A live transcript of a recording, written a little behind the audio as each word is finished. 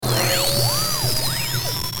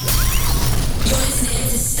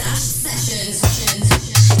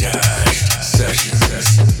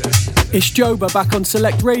It's Joba back on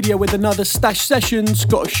Select Radio with another Stash Sessions.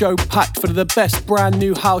 Got a show packed for the best brand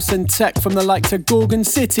new house and tech from the likes of Gorgon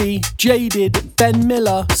City, Jaded, Ben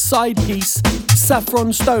Miller, Sidepiece,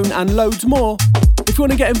 Saffron Stone and loads more. If you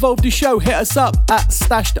want to get involved in the show, hit us up at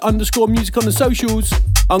stashed_music on the socials.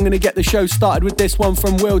 I'm going to get the show started with this one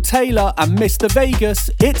from Will Taylor and Mr. Vegas.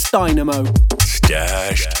 It's Dynamo.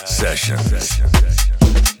 Stashed Sessions.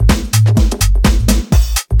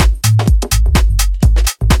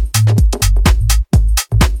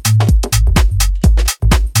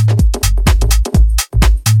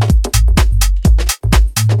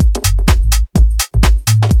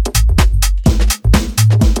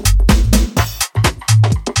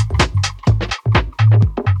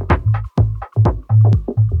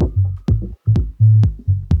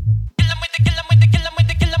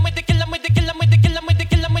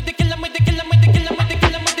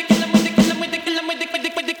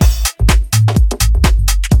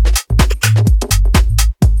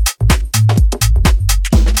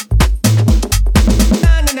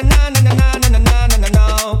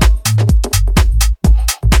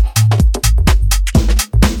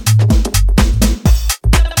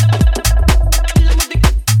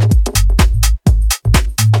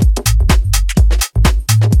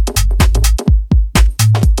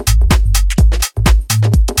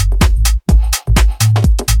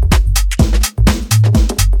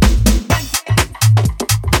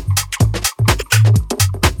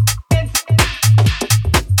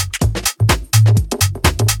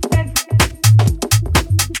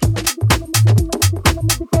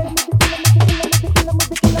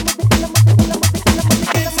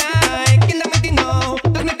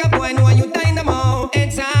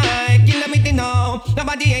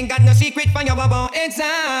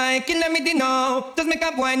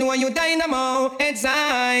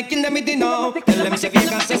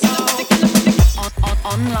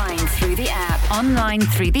 Online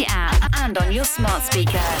through the app and on your smart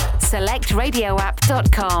speaker.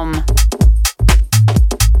 SelectRadioApp.com.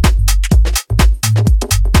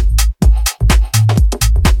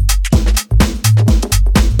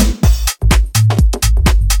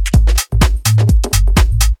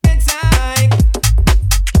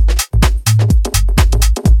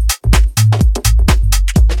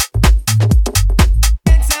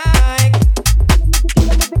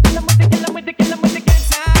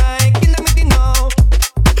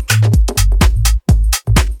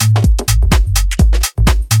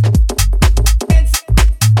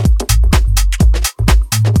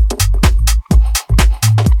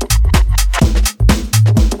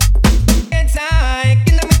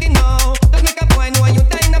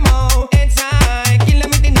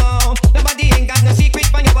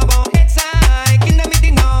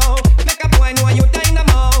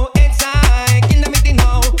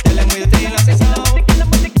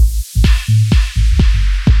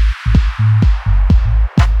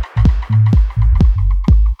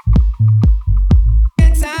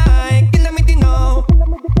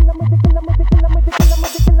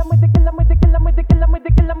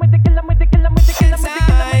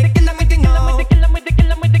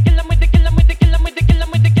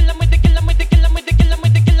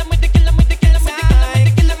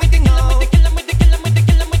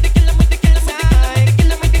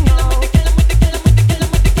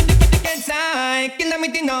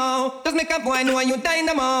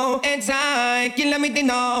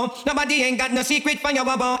 Nobody ain't got no secret for your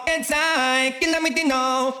bubble inside. Kill me to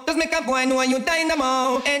know. Just make a boy know you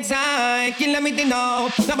dynamo inside. Kill me to know.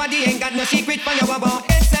 Nobody ain't got no secret for your bubble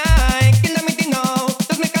inside. Kill me to know.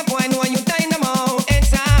 Just make a boy know you dynamo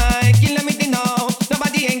inside. Kill me to know.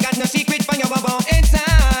 Nobody ain't got no secret for your bubble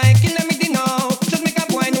inside. Kill me to know. Just make a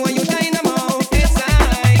boy know you dynamo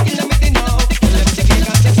inside. Kill me to know. Let me check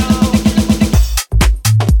your sound.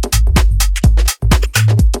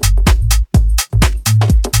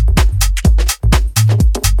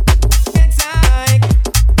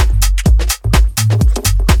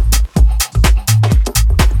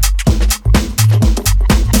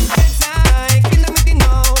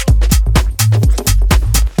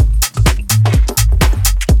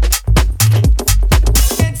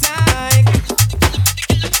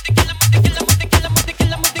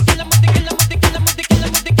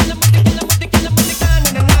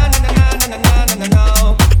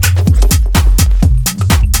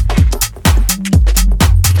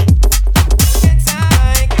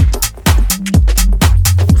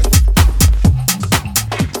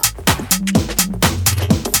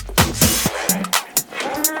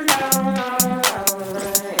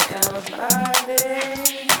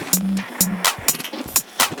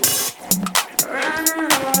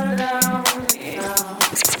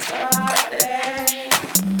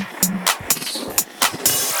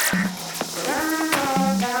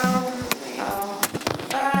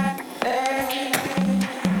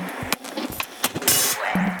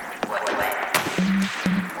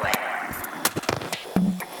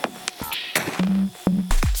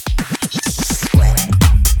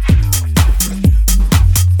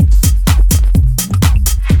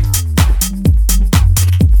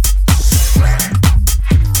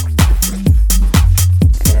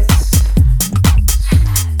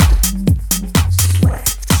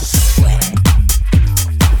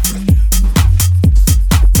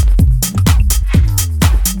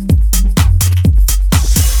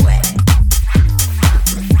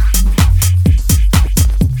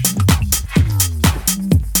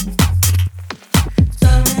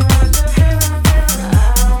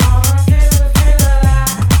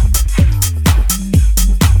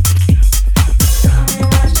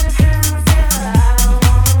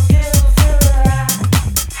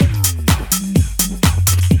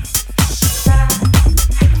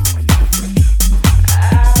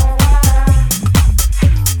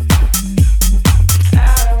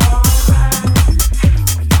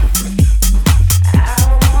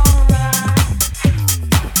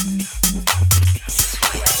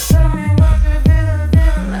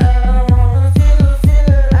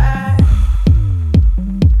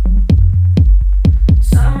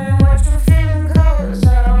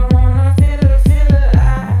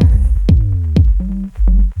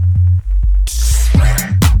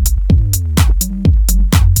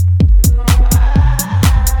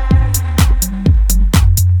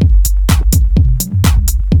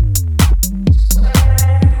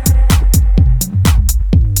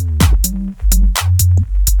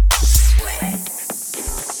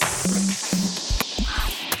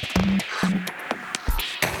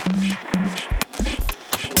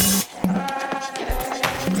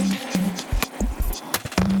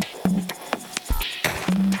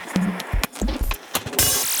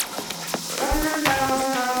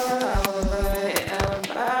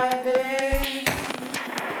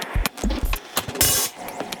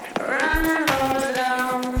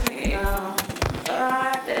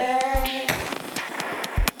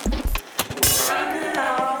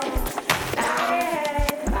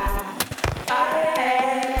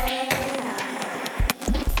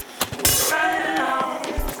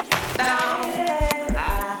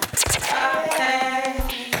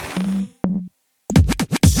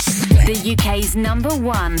 UK's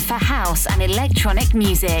 #1 for house and electronic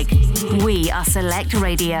music. We are Select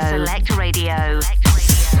Radio. Select Radio.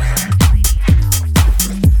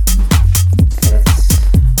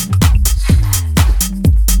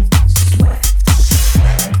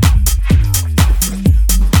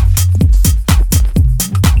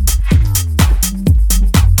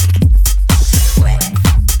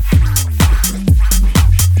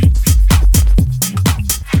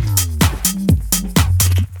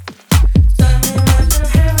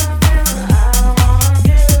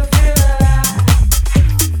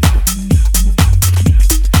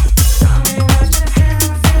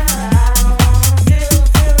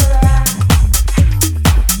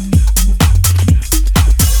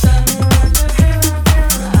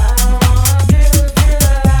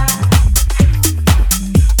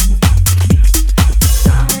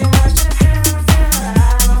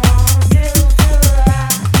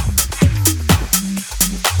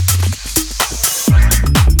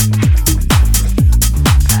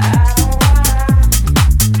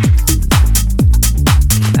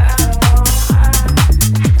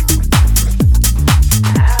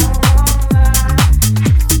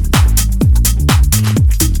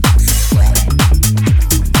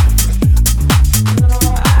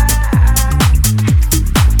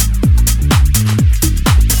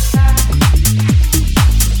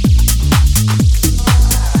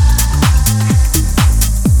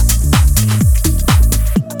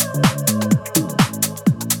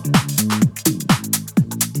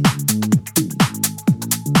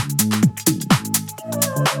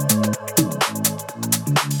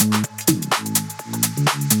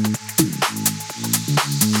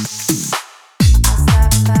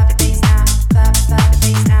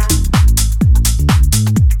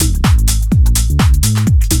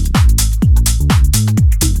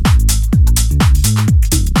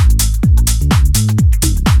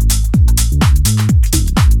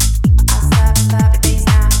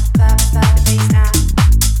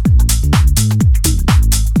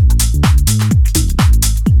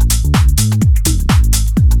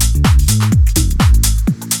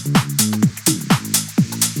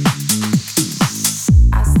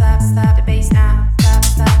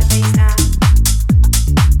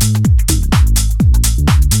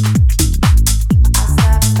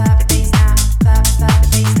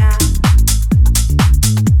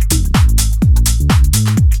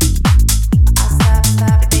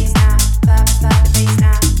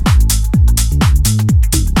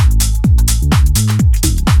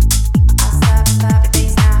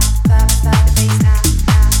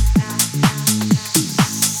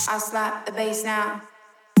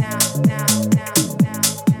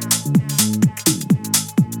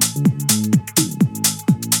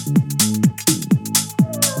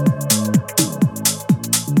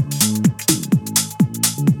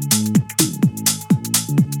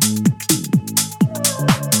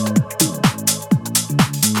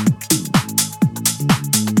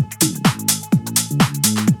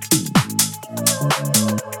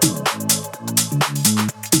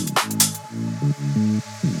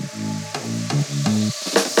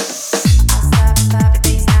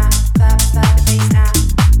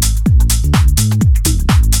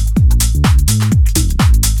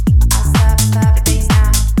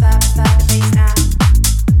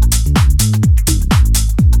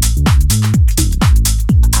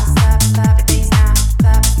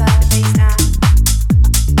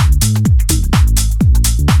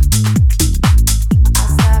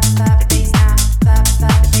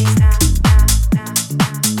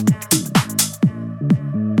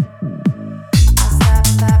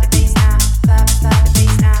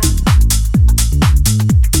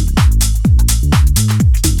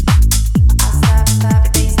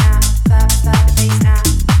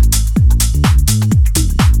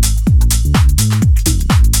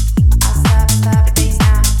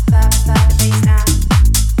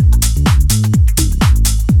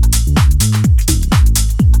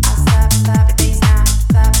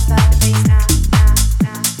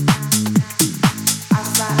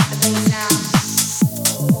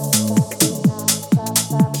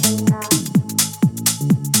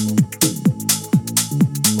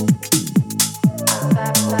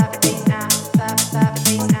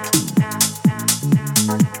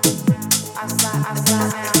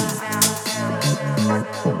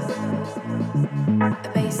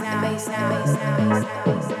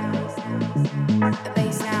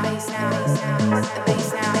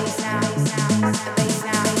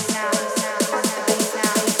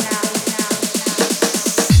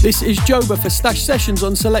 This is Joba for Stash Sessions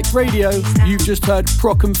on Select Radio. You've just heard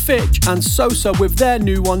Proc and Fitch and Sosa with their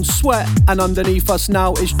new one, Sweat. And underneath us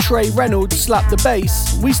now is Trey Reynolds, Slap the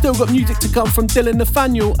Bass. We still got music to come from Dylan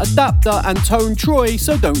Nathaniel, Adapter and Tone Troy,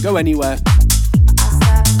 so don't go anywhere.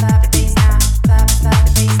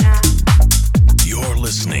 You're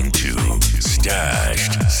listening to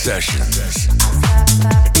Stashed Sessions.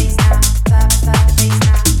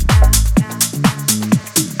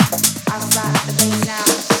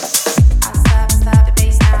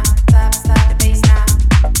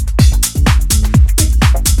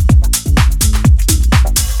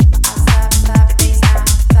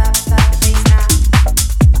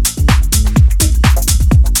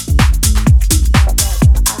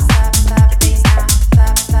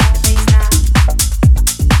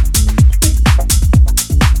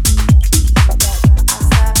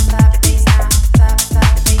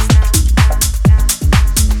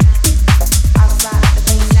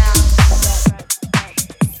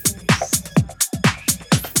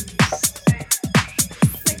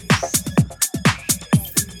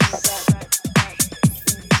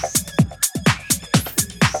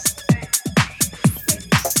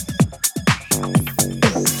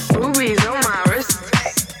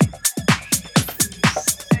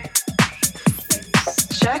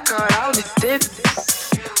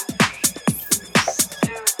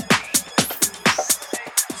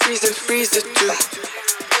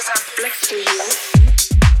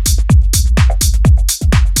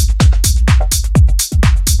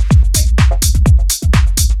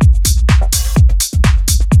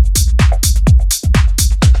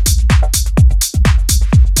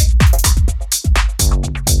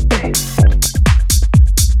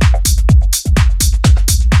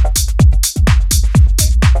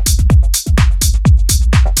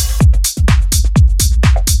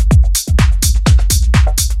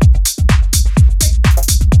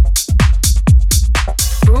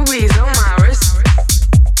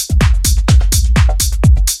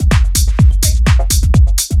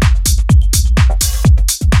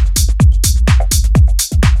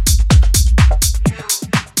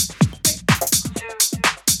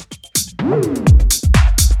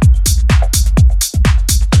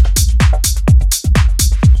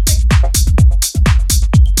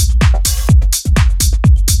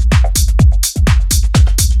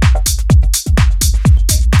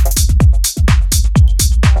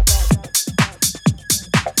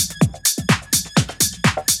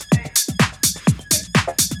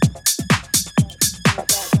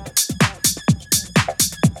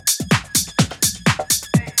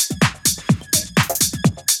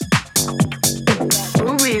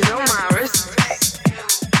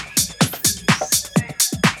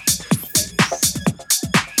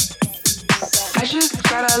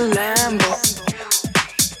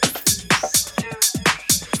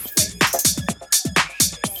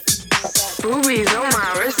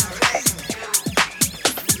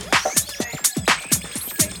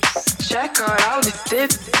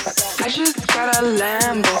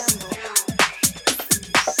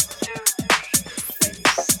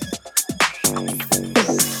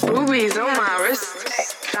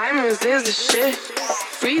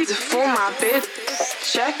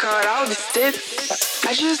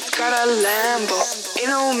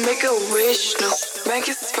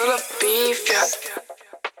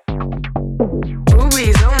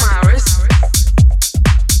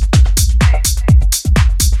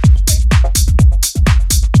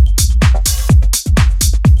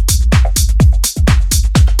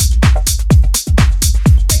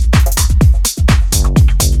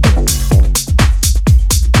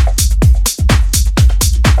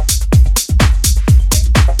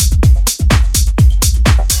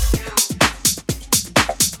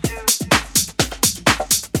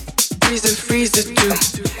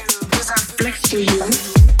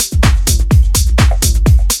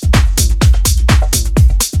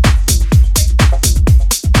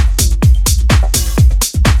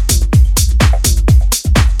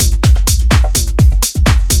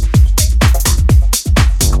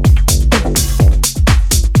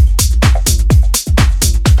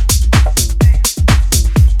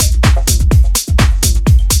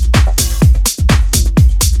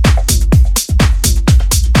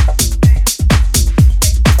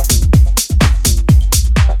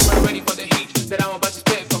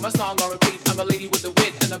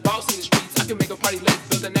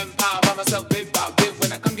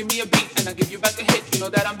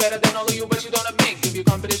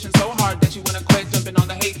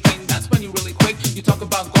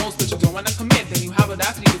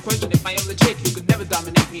 Legit, you could never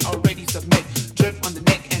dominate me. Already submit, drip on the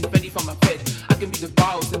neck and ready for my fit. I can be the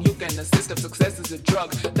bottles and you can assist if success is a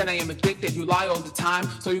drug. Then I am addicted, you lie all the time,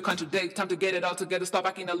 so you contradict. Time to get it all together, stop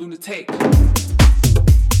acting a lunatic.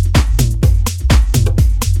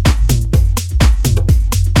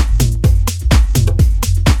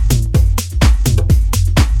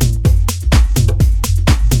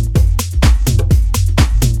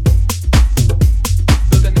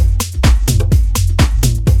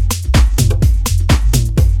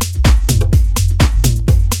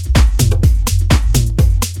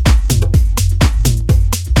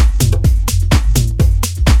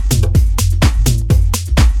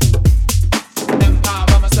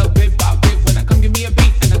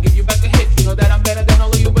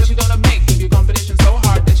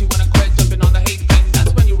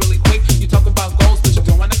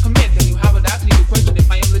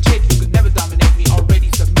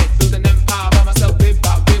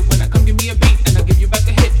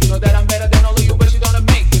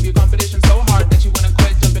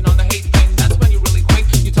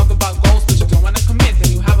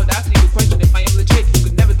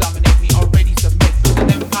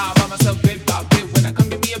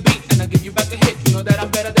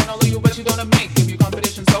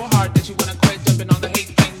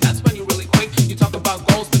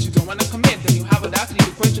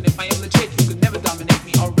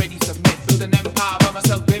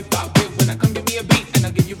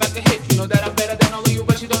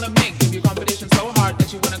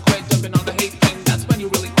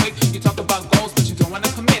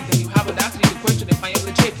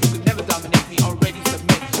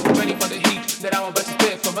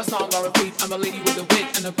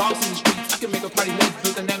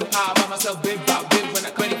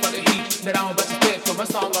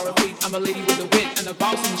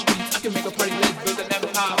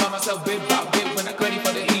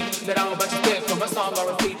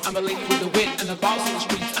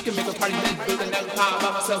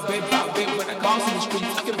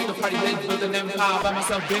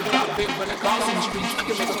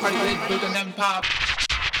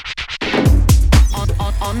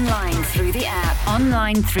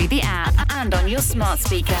 Online through the app and on your smart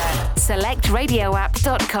speaker.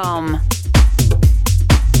 SelectRadioApp.com.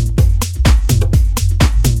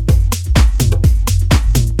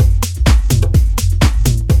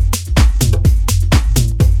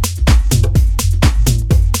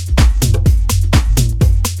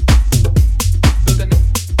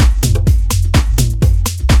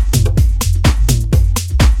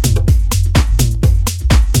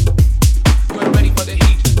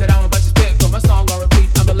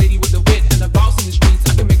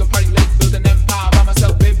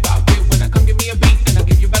 When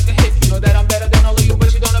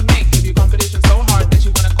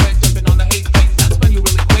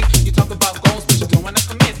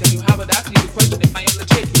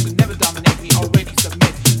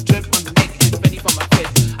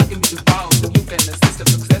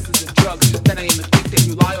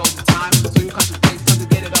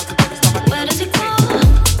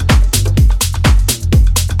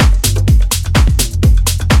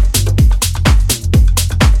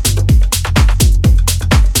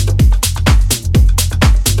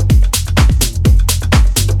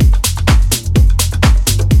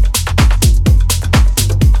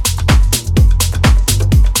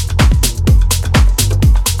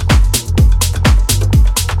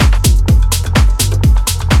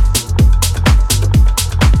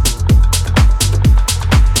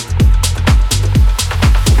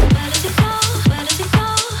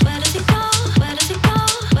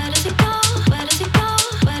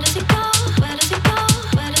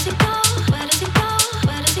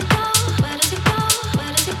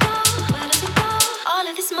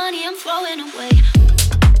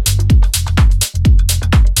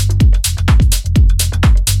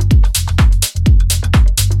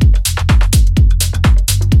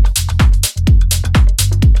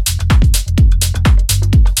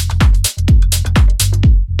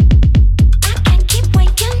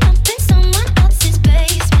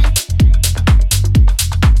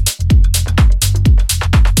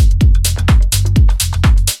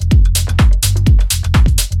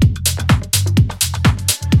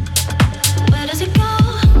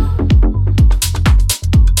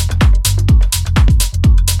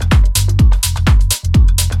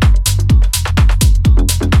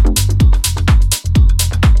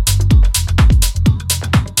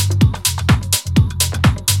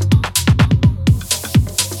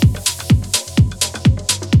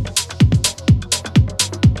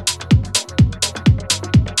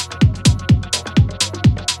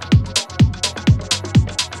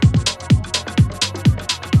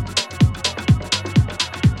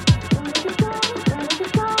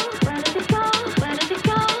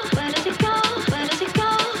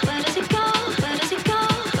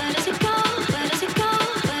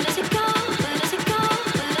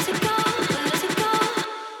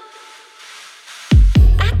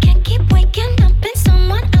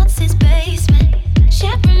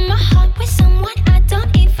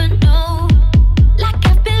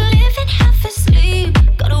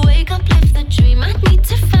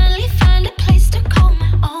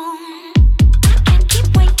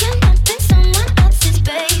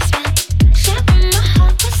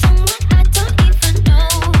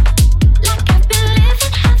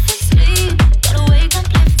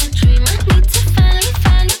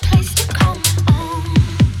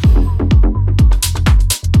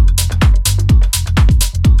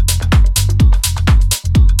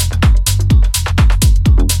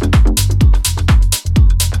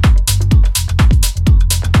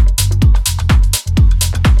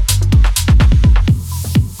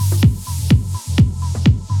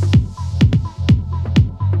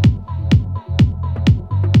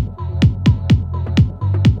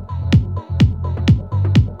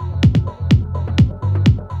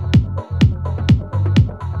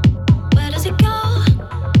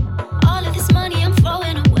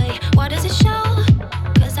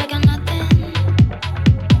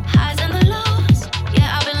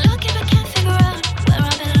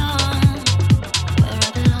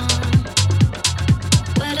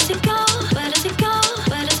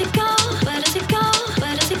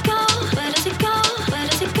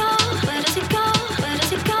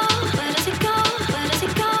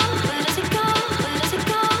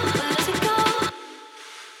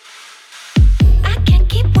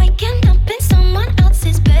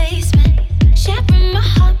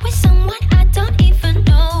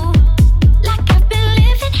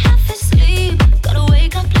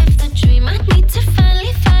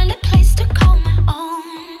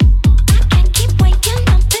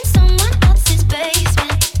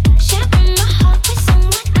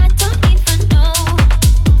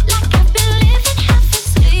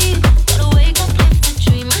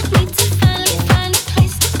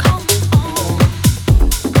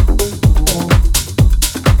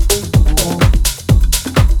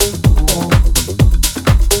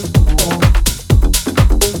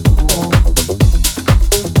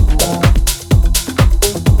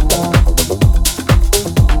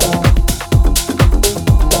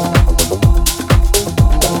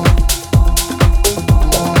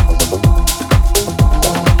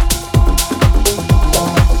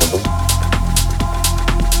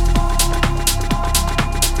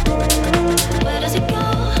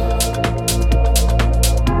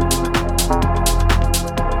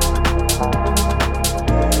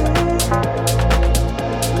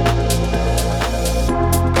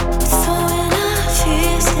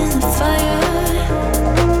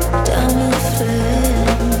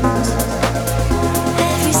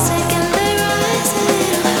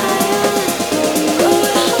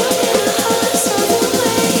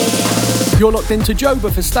You're locked into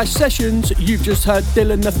Joba for Stash Sessions. You've just heard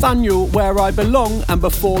Dylan Nathaniel, Where I Belong, and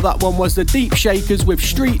before that one was the Deep Shakers with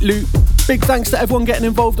Street Loop. Big thanks to everyone getting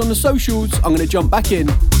involved on the socials. I'm going to jump back in.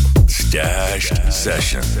 Stashed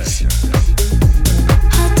Sessions.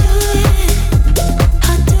 Higher.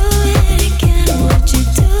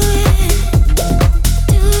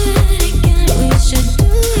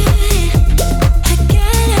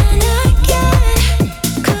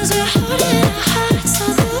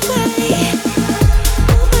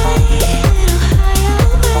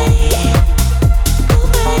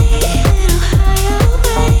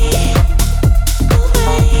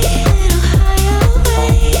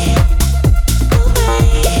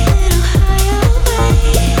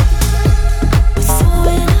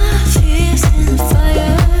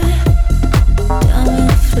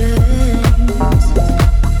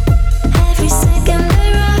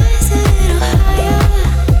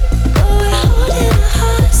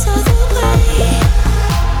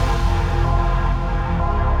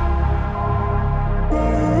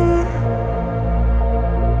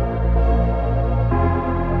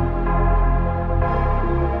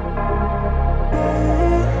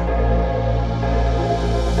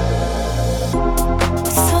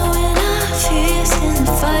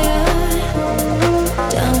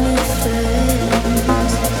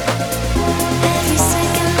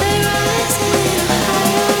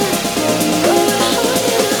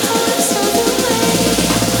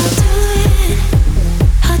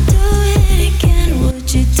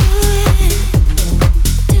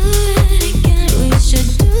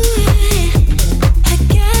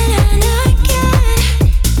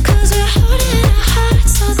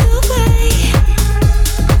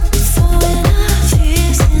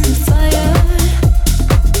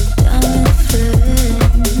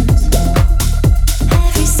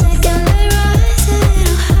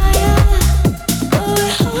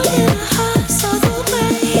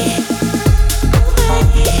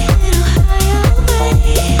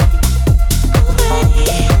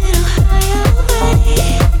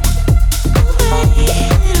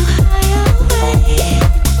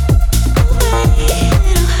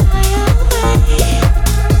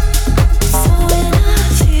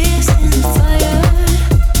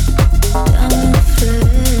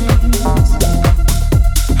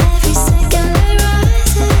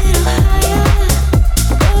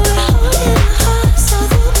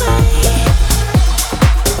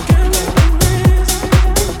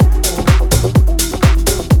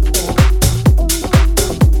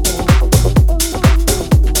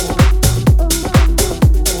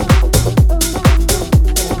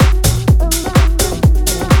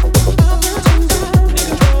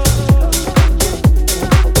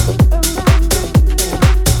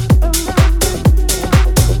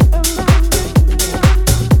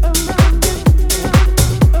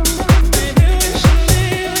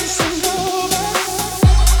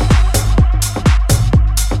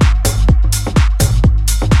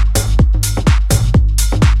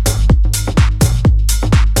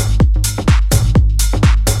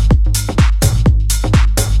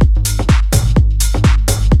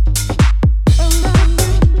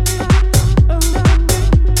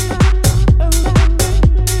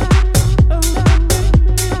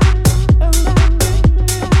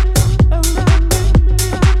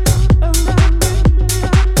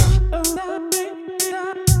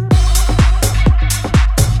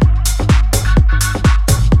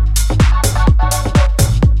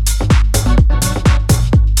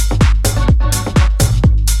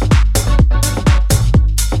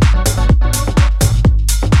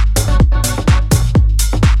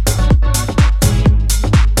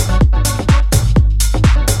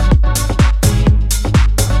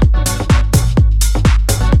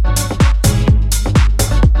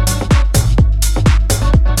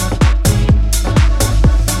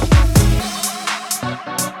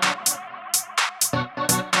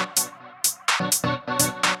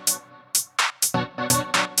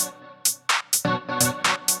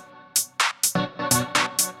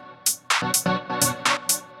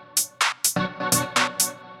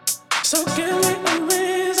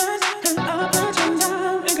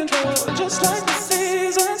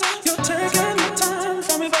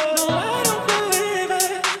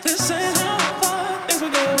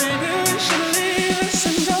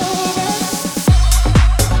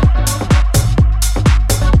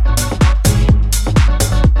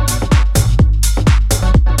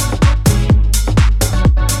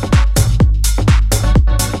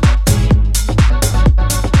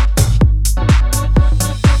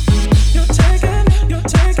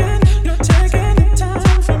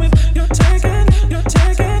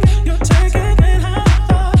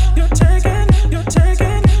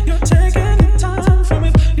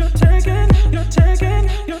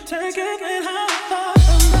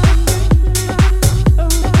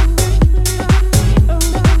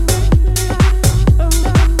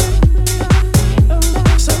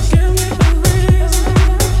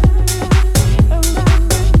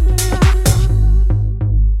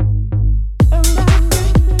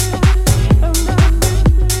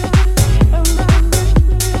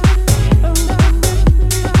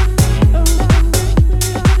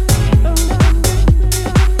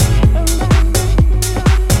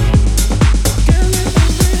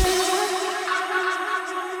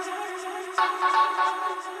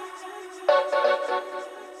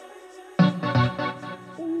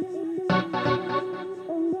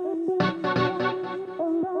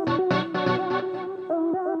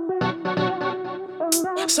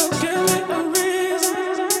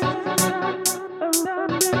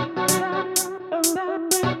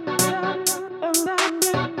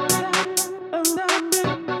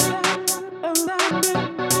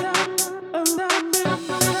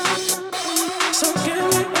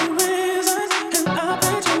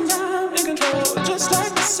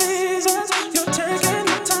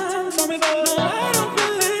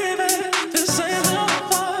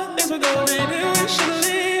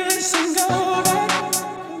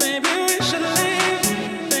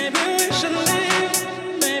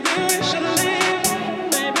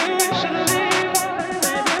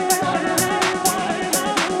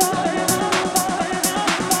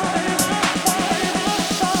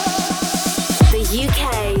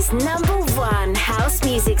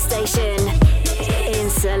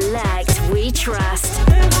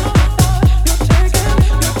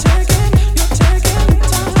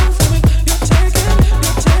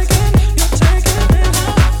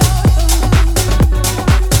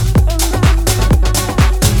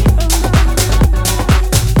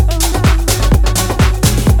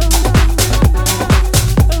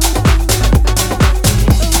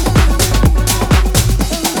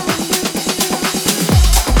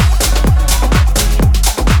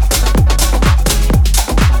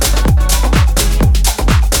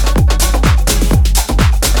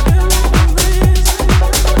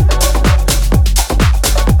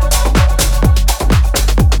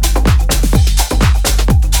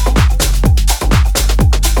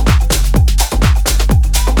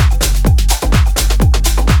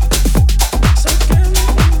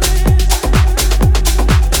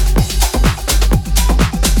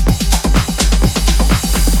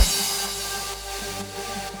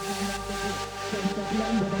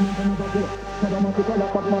 Sadomatical a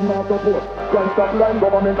fat man not support. Crime stop line,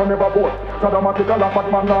 government to never vote. Sadomatical a fat man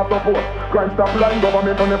not support. Crime stop line,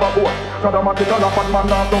 government to never vote. Sadomatical a fat man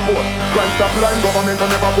not support. Crime stop line, government to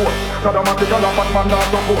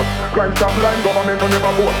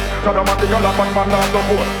never vote. Sadomatical a fat man not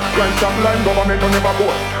support. Crime stop line, government to never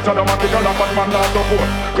vote. Sadomatical a fat man not support.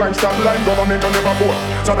 Crime stop line, government to never vote.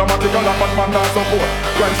 Sadomatical a fat man not support.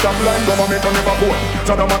 Crime stop line, government to never vote.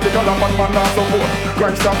 Sadomatical a fat man not support.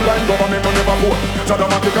 Crime stop line, government to never vote.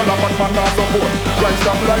 Sadomatical a fat man not support. Crime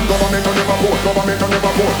stop line, government to never vote. Government to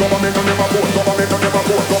never vote. Government to never vote. Government to never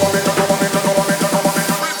vote. Government to government to government to government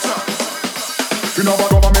to. You know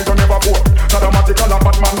what government to never vote. Sadomatical a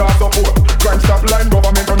fat man not support. Crime stop line,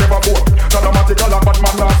 government to never vote. Sadomatical a fat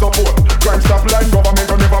man not support. Crime stop line, government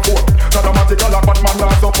to never vote. Sadomatical a fat man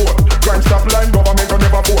not support. Crime stop line, government to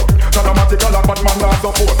never vote. Sadomatical a fat man not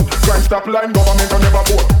support. Crime stop line, government to never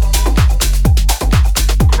vote.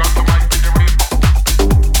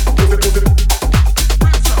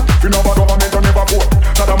 You know what government to never vote.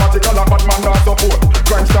 Sadomatical a fat man not support.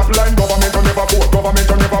 Crime stop line, government to never vote. Government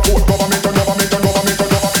to never vote. Government to government to government to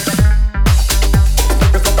government.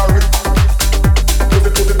 It's not a risk.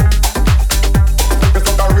 It's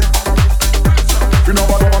not a risk. You know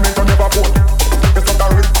what government to never vote. It's not a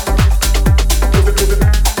risk.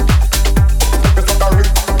 It's not a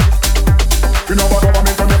risk. You know what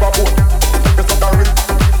government to never vote. It's not a risk.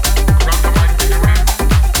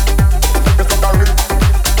 It's not a risk.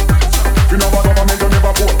 You know what government to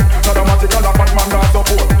never vote. Sadomatical a fat man not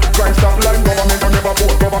support. Crime stop line, government to never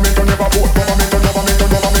vote. Government to never vote. Government to government to government to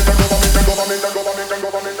government to government to government to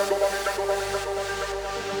government to government to government.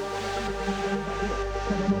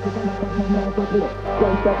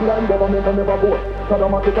 Crime stop line, government to never vote.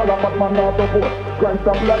 Sadomatical a fat man not support. Crime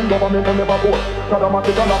stop line, government to never vote.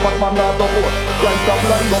 Sadomatical a fat man not support. Crime stop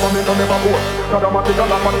line, government to never vote. Sadomatical a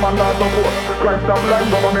fat man not support. Crime stop line,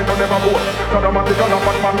 government to never vote. Sadomatical a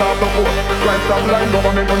fat man not support. Crime stop line,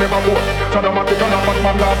 government to never vote. Sadomatical a fat man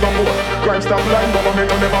not support. Crime stop line, government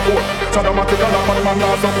to never vote. Sadomatical a fat man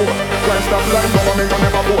not support. Crime stop line, government to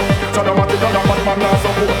never vote. Sadomatical a fat man not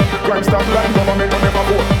support. Crime stop line, government to never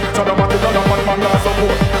vote. Sadomatical a fat man not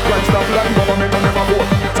support. Crime stop line, government to never vote.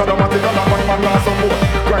 Sadomatical a fat man not support.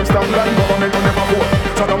 Crime stop line, government to never vote.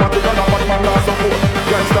 Sadomatical a fat man not support.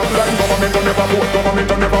 Crime stop line, government to never vote. Government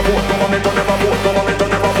to never vote. Government to never vote. Government to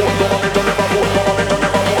never vote. Government to never vote. Government to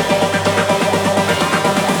never vote.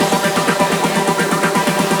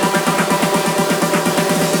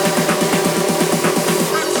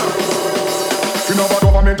 You know what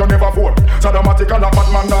government to never vote. Sadomatical a fat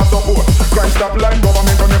man not support. Crime stop line,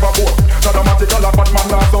 government to never vote. Sadomatical a fat man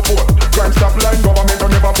not support. Crime stop line, government to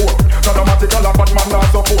never vote. Sadomatical a fat man not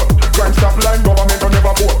support. Crime stop line, government to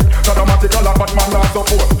never vote. Sadomatical a fat man not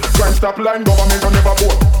support. Crime stop line, government to never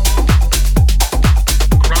vote.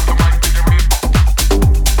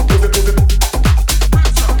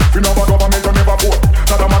 You know what government to never vote.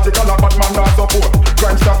 Sadomatical a fat man not support.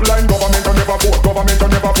 Crime stop line, government will never vote. Government will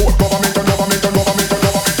never vote. Government will government will government will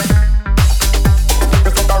government.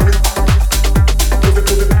 It's not a risk.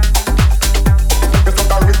 It's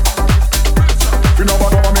not a risk. You know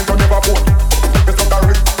what government will never vote. It's not a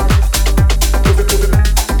risk.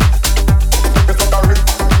 It's not a risk.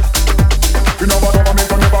 You know what government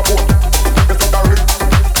will never vote. It's not a risk.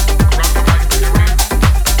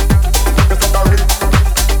 It's not a risk.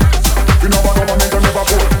 You know what government will never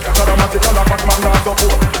vote. Dramatic and a fat man not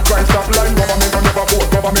support. Crime stop line, government will never vote.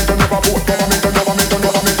 Government will never vote. Government will government will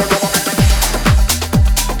government will government.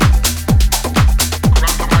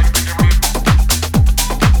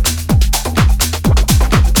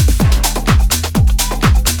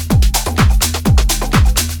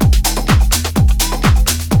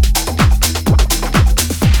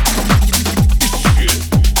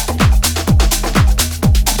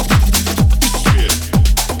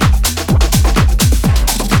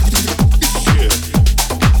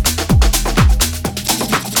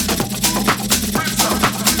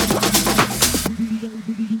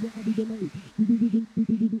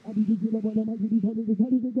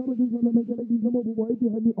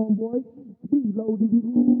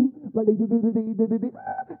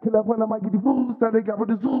 Kill up when I might get the food, so they got with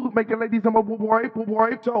the zoo, making ladies I'm a wipe,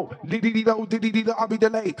 so diddy, I'll be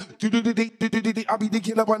delayed. I'll be the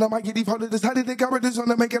killer when I might get the follow this. How did they got with this on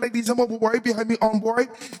the making ladies I'm a wipe behind me on board?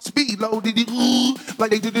 Speed low, diddy, like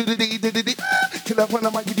they did. Kill up when I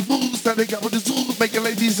might get the food, so they got with the zoo, making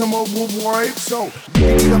ladies I'm a wipe, so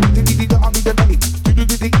diddy, I'll be delayed.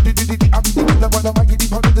 I'll be the killer when I might get the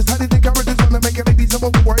follow this. How did they got with this on the making ladies I'm a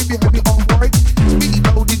wipe behind me on board? Speed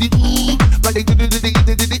low, diddy, like they did.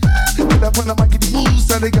 Kill up when I might get the food,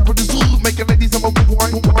 so they got with the zoo, making ladies I'm a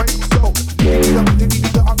wipe, so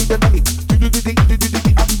diddy, I'll be delayed. I'll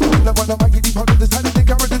be the killer when I might get the follow this.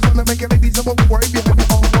 How did they got with this on the making ladies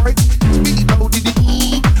I'm a wipe behind me on board? Speed low, diddy,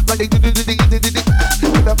 like they did.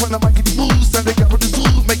 Kill up when I might get the food, so they got with the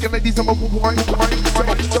zoo, making ladies I'm a wipe, so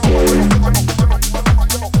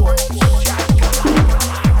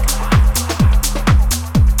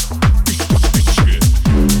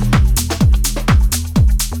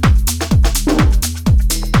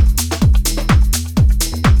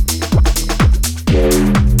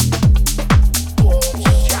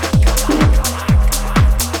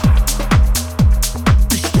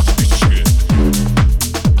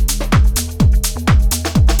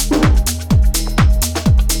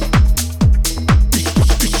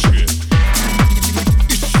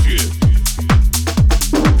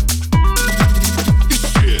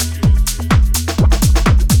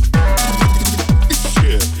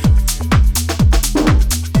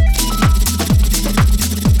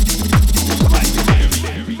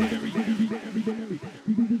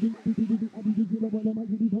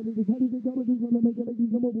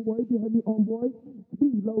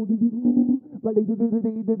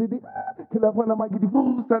Kill up when I might get the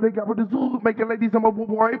food, so they got with the zoo, making ladies I'm a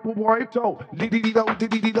wipe, so diddy,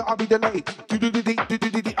 I'll be delayed.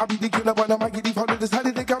 I'll be the killer when I might get the follow this. How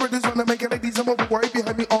did they got with this on the making ladies I'm a wipe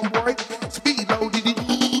behind me on board? Speed low, diddy,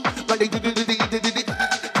 like they did.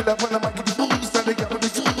 Kill up when I might get the food, so they got with the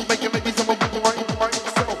zoo, making ladies I'm a wipe,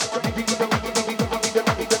 so diddy, I'll be delayed.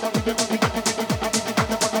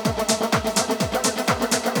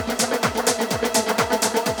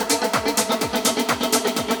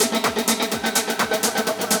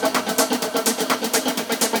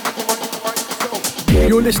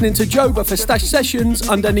 You're listening to Joba for Stash Sessions.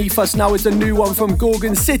 Underneath us now is the new one from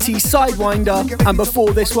Gorgon City, Sidewinder. And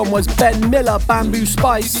before this one was Ben Miller, Bamboo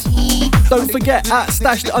Spice. Don't forget, at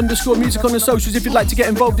 @stashed_music on the socials if you'd like to get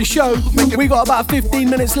involved in the show. We got about 15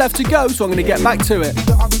 minutes left to go, so I'm going to get back to it.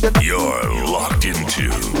 You're locked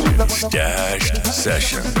into Stashed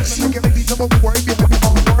Sessions. Ladies, I'm a wipe,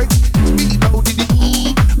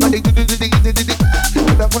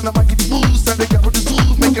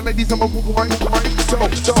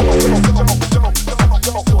 so.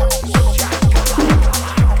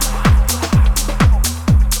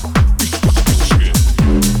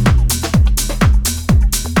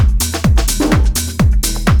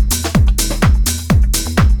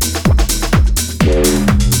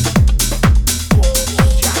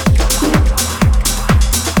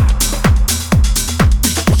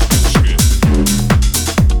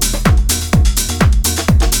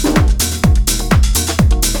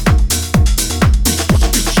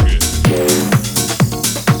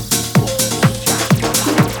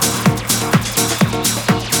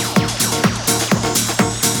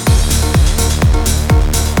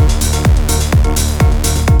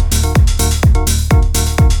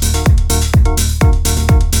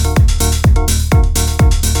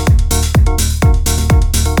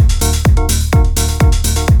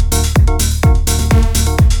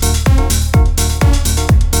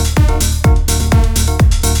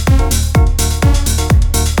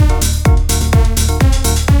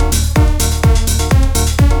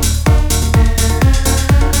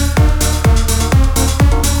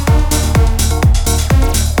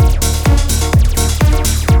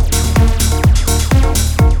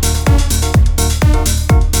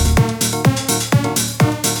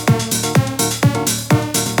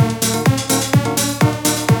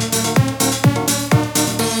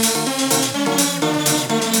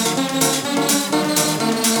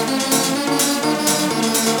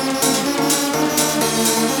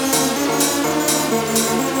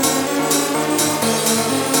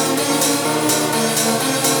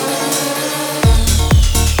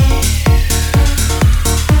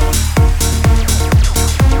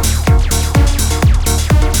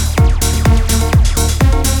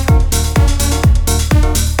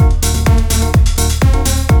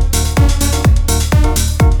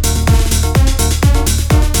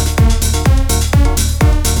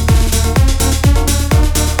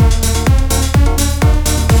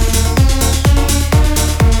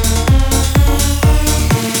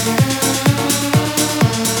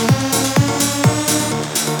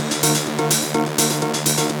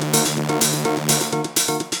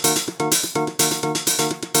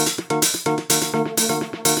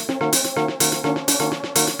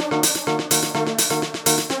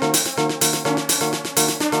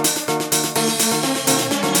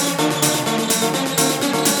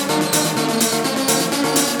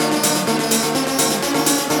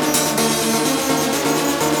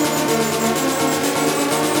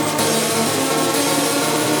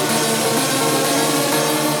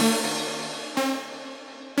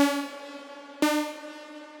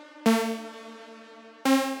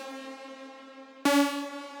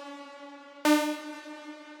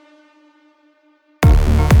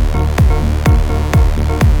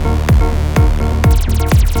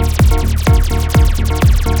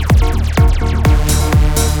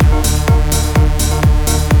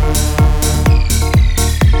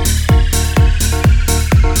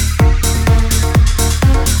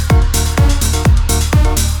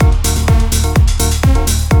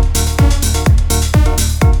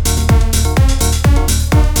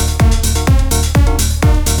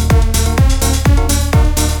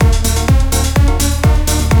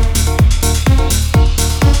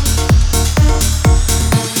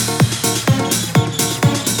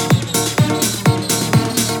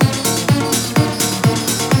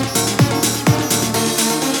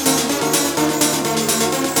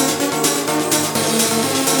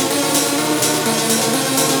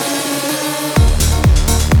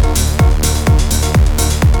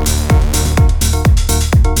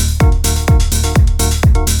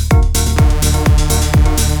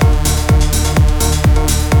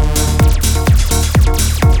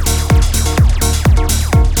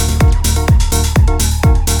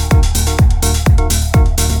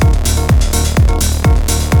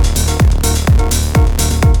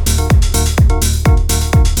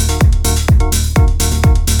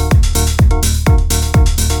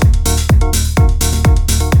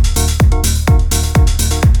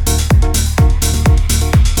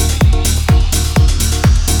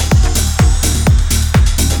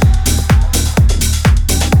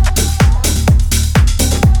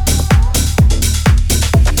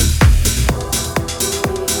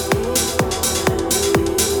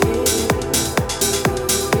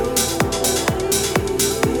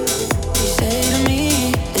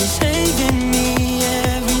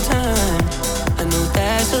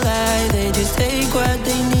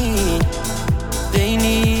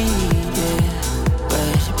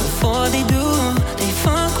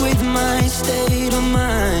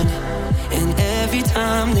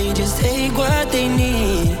 take what they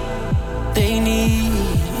need,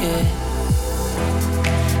 yeah.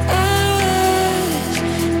 I was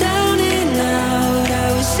down and out, I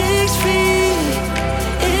was 6 feet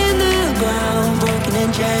in the ground, broken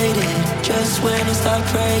and jaded, just when I start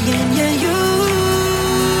praying, yeah,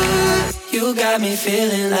 you got me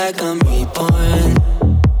feeling like I'm reborn,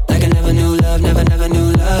 like I never knew love, never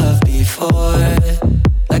knew love before,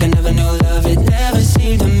 like I never knew love, it never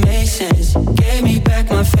seemed to make sense, gave me back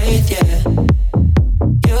my faith, yeah.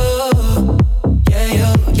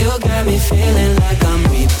 You got me feeling like I'm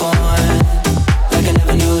reborn, like I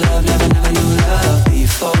never knew love, never knew love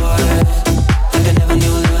before, like I never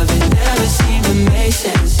knew love, it never seemed to make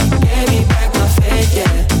sense, gave me back my faith,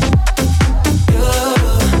 yeah.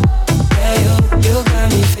 You got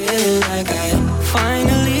me feeling like I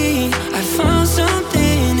found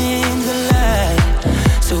something in the light,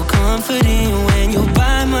 so comforting when you're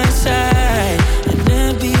by my side, and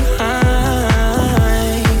then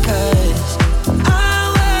behind, 'cause I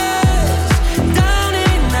was down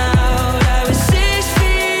and out, I was 6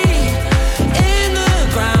 feet in the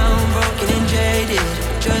ground, broken and jaded,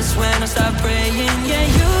 just when I stopped praying, yeah,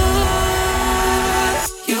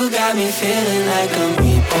 you got me feeling like I'm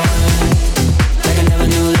reborn, like I never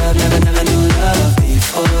knew love, never knew love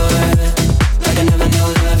before, like I never knew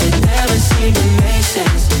love, it never seemed to make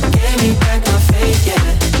sense, gave me back my faith, yeah.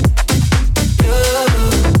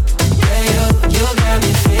 You got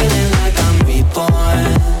me feeling like I'm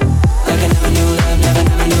reborn, like I never knew love, never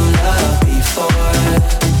knew love before,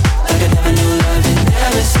 like I never knew love, it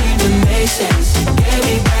never seemed to make sense, gave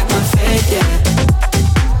me back my faith, yeah.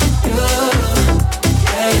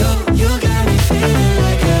 You got me feeling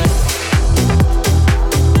like I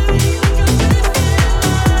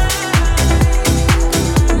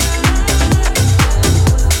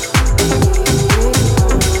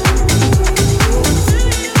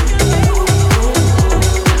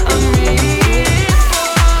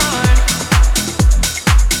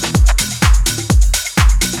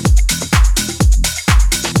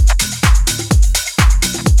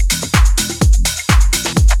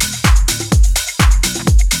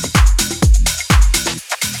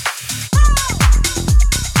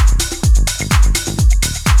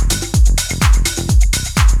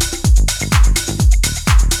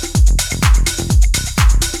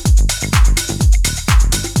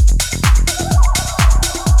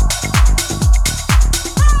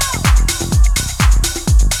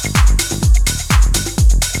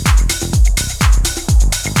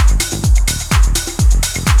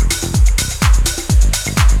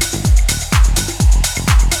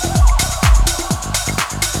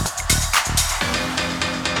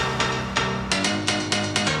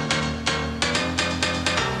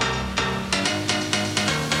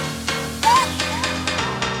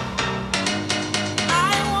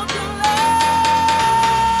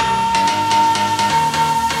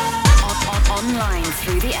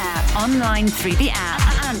through the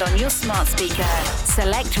app and on your smart speaker.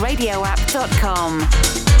 SelectRadioApp.com.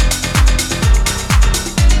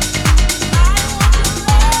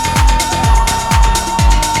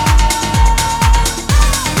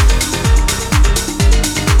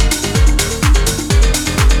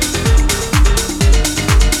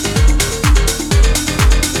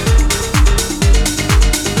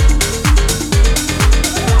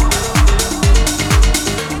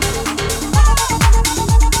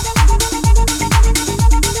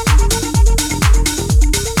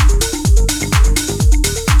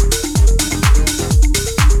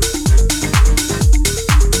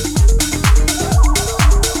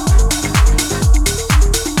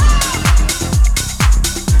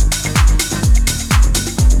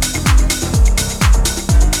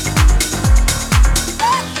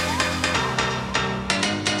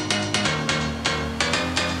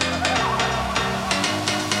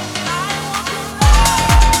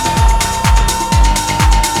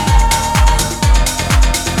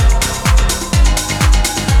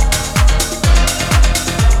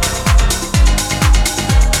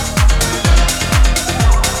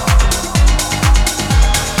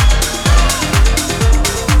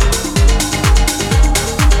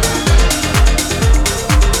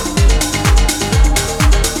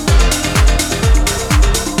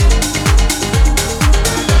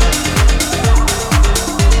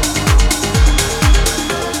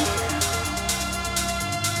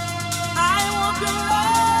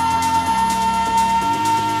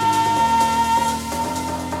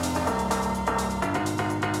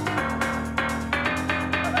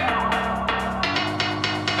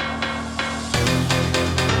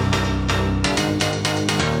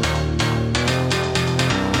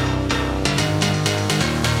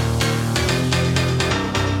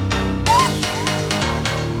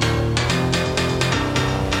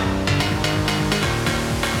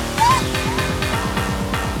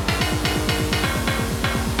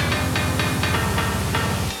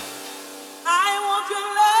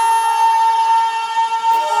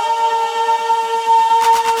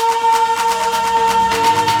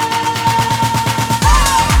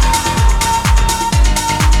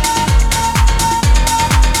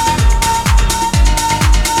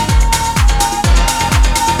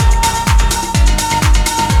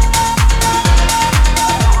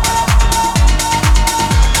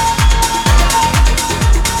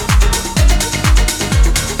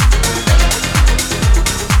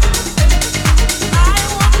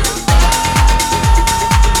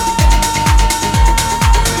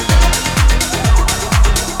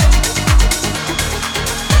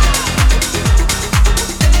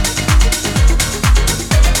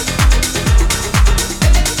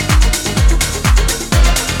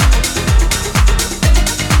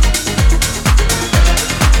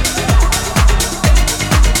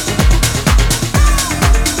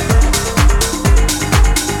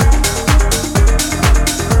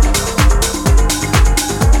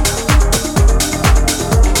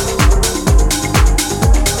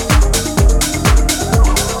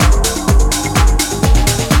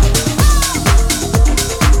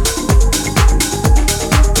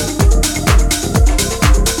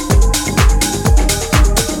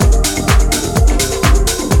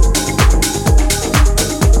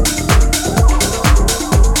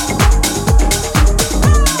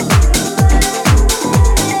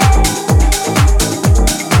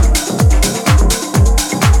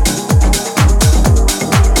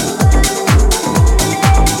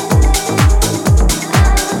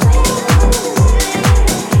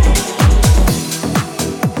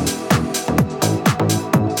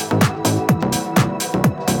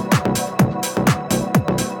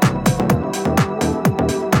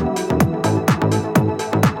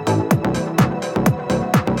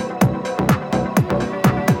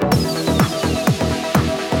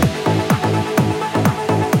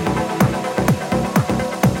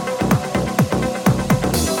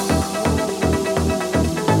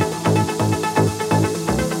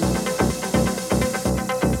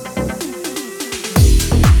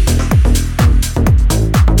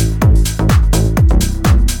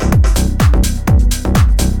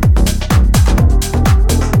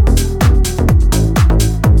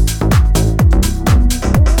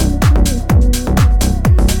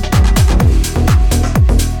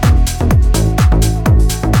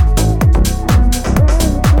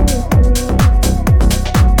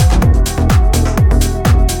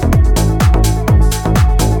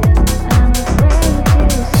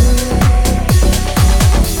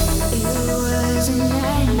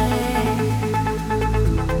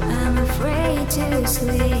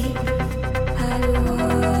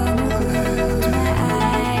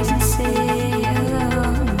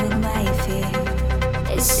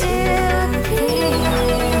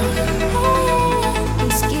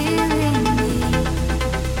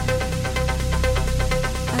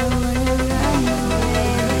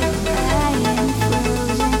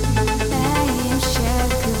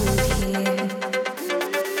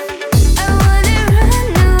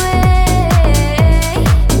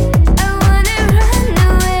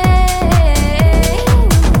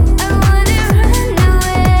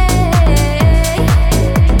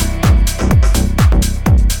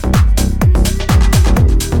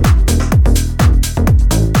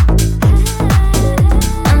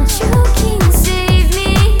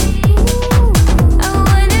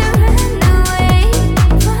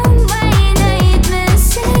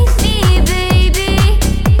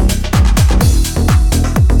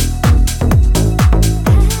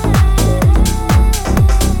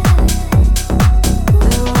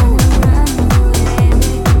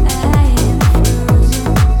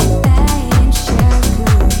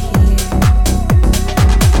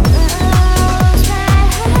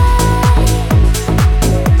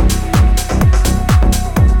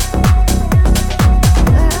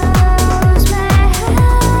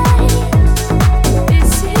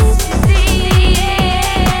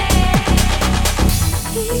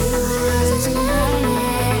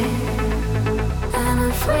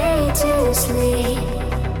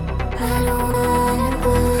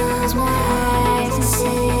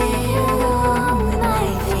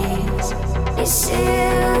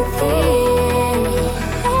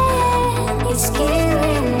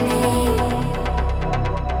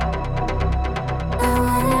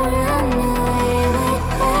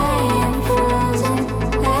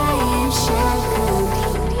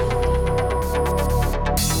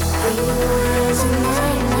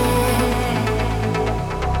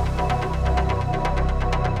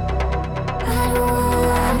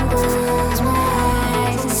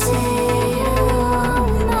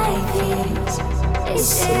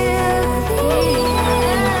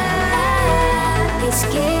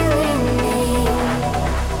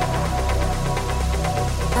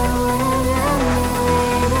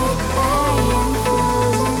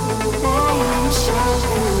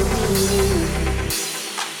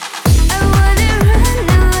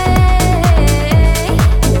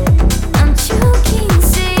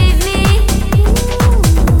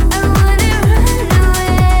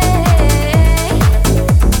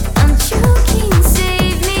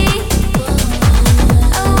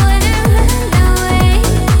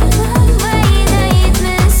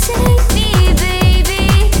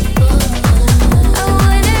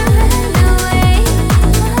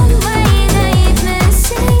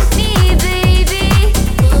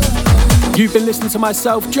 You've been listening to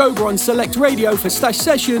myself, Joba, on Select Radio for Stash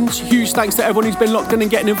Sessions. Huge thanks to everyone who's been locked in and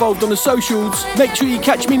getting involved on the socials. Make sure you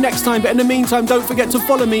catch me next time, but in the meantime, don't forget to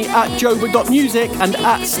follow me at joba.music and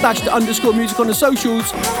at stashed_music on the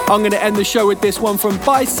socials. I'm going to end the show with this one from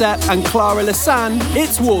Bicep and Clara Lasan.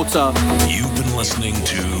 It's Water. You've been listening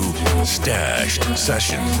to Stashed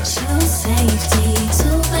Sessions. Safety,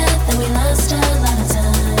 so bad that we lost a lot of time.